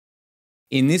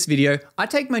In this video, I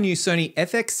take my new Sony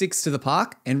FX6 to the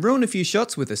park and ruin a few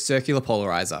shots with a circular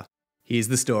polarizer. Here's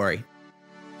the story.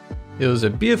 It was a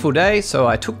beautiful day, so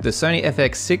I took the Sony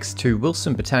FX6 to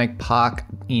Wilson Botanic Park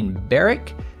in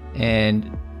Berwick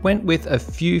and went with a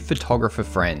few photographer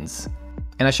friends.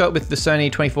 And I shot with the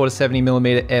Sony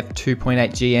 24-70mm F2.8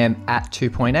 GM at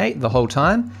 2.8 the whole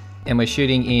time. And we're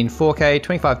shooting in 4K,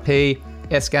 25p,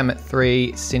 S-Gamut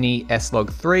 3, Cine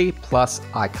S-Log3, plus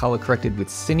I color corrected with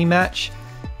Cinematch.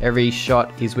 Every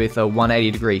shot is with a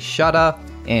 180-degree shutter,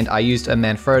 and I used a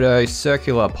Manfrotto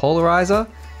circular polarizer,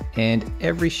 and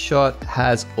every shot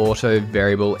has auto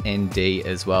variable ND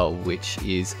as well, which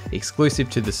is exclusive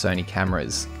to the Sony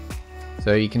cameras.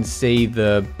 So you can see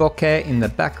the bokeh in the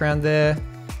background there.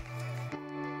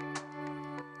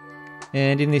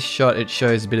 And in this shot it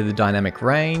shows a bit of the dynamic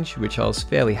range, which I was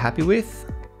fairly happy with.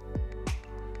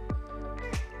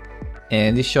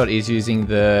 And this shot is using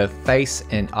the face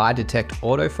and eye detect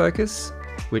autofocus,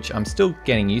 which I'm still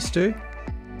getting used to.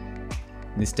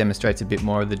 This demonstrates a bit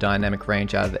more of the dynamic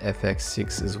range out of the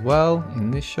FX6 as well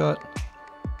in this shot.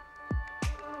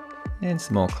 And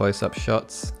some more close-up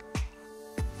shots.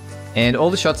 And all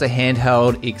the shots are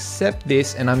handheld except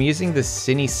this, and I'm using the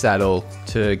Cine saddle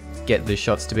to get the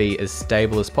shots to be as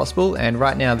stable as possible. And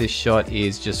right now this shot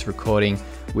is just recording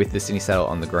with the Cine saddle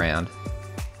on the ground.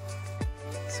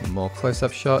 Some more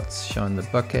close-up shots showing the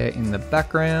bokeh in the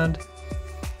background.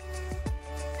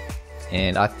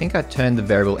 And I think I turned the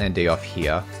variable ND off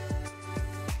here.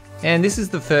 And this is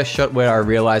the first shot where I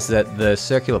realized that the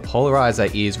circular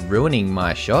polarizer is ruining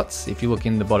my shots. If you look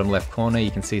in the bottom left corner, you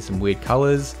can see some weird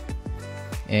colors.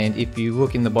 And if you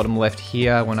look in the bottom left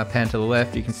here, when I pan to the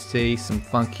left, you can see some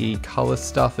funky color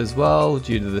stuff as well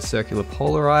due to the circular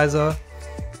polarizer.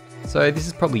 So this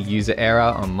is probably user error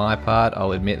on my part,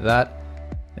 I'll admit that.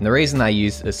 And the reason I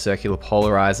use a circular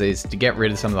polarizer is to get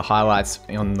rid of some of the highlights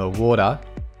on the water.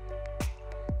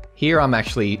 Here I'm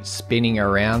actually spinning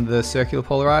around the circular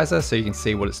polarizer so you can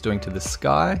see what it's doing to the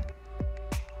sky.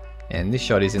 And this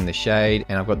shot is in the shade,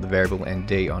 and I've got the variable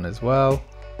ND on as well.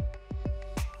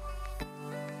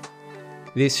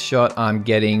 This shot I'm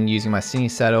getting using my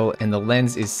Cine saddle, and the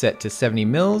lens is set to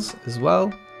 70mm as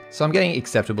well. So I'm getting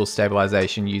acceptable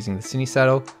stabilization using the Cine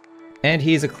saddle. And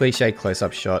here's a cliche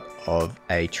close-up shot of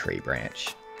a tree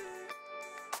branch.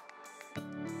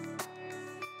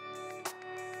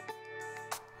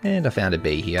 And I found a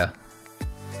bee here.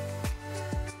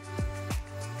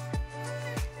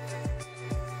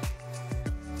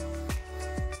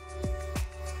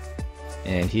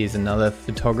 And here's another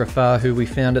photographer who we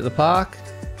found at the park,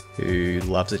 who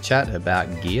loves a chat about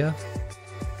gear.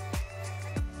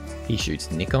 He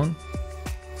shoots Nikon.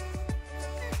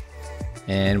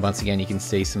 And once again, you can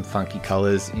see some funky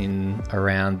colors in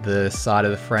around the side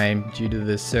of the frame due to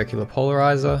the circular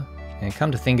polarizer. And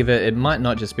come to think of it, it might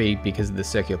not just be because of the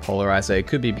circular polarizer, it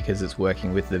could be because it's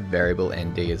working with the variable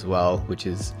ND as well, which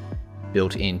is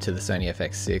built into the Sony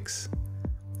FX6.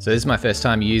 So this is my first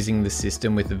time using the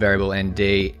system with the variable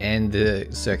ND and the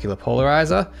circular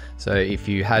polarizer. So if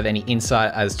you have any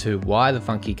insight as to why the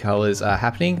funky colors are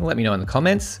happening, let me know in the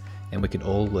comments and we can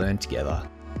all learn together.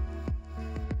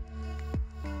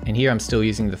 And here I'm still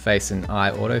using the face and eye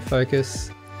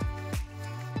autofocus.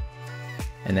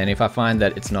 And then if I find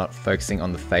that it's not focusing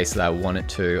on the face that I want it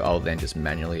to, I'll then just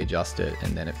manually adjust it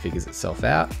and then it figures itself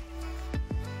out.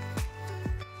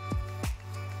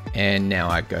 And now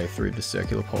I go through the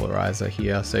circular polarizer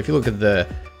here. So if you look at the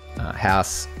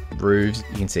house roofs,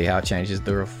 you can see how it changes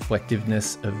the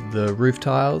reflectiveness of the roof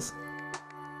tiles.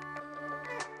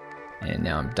 And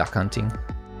now I'm duck hunting.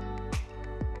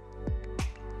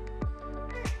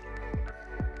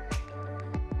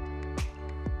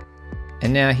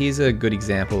 And now here's a good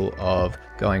example of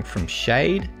going from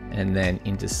shade and then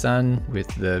into sun with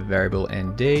the variable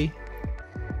ND.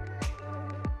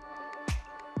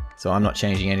 So I'm not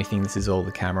changing anything, this is all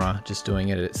the camera, just doing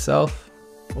it itself,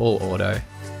 all auto.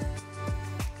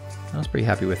 I was pretty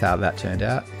happy with how that turned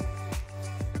out.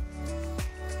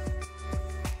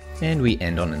 And we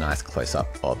end on a nice close-up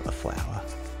of a flower.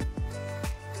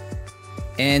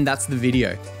 And that's the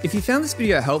video. If you found this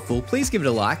video helpful, please give it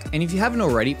a like, and if you haven't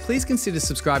already, please consider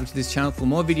subscribing to this channel for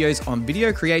more videos on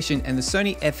video creation and the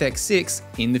Sony FX6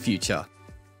 in the future.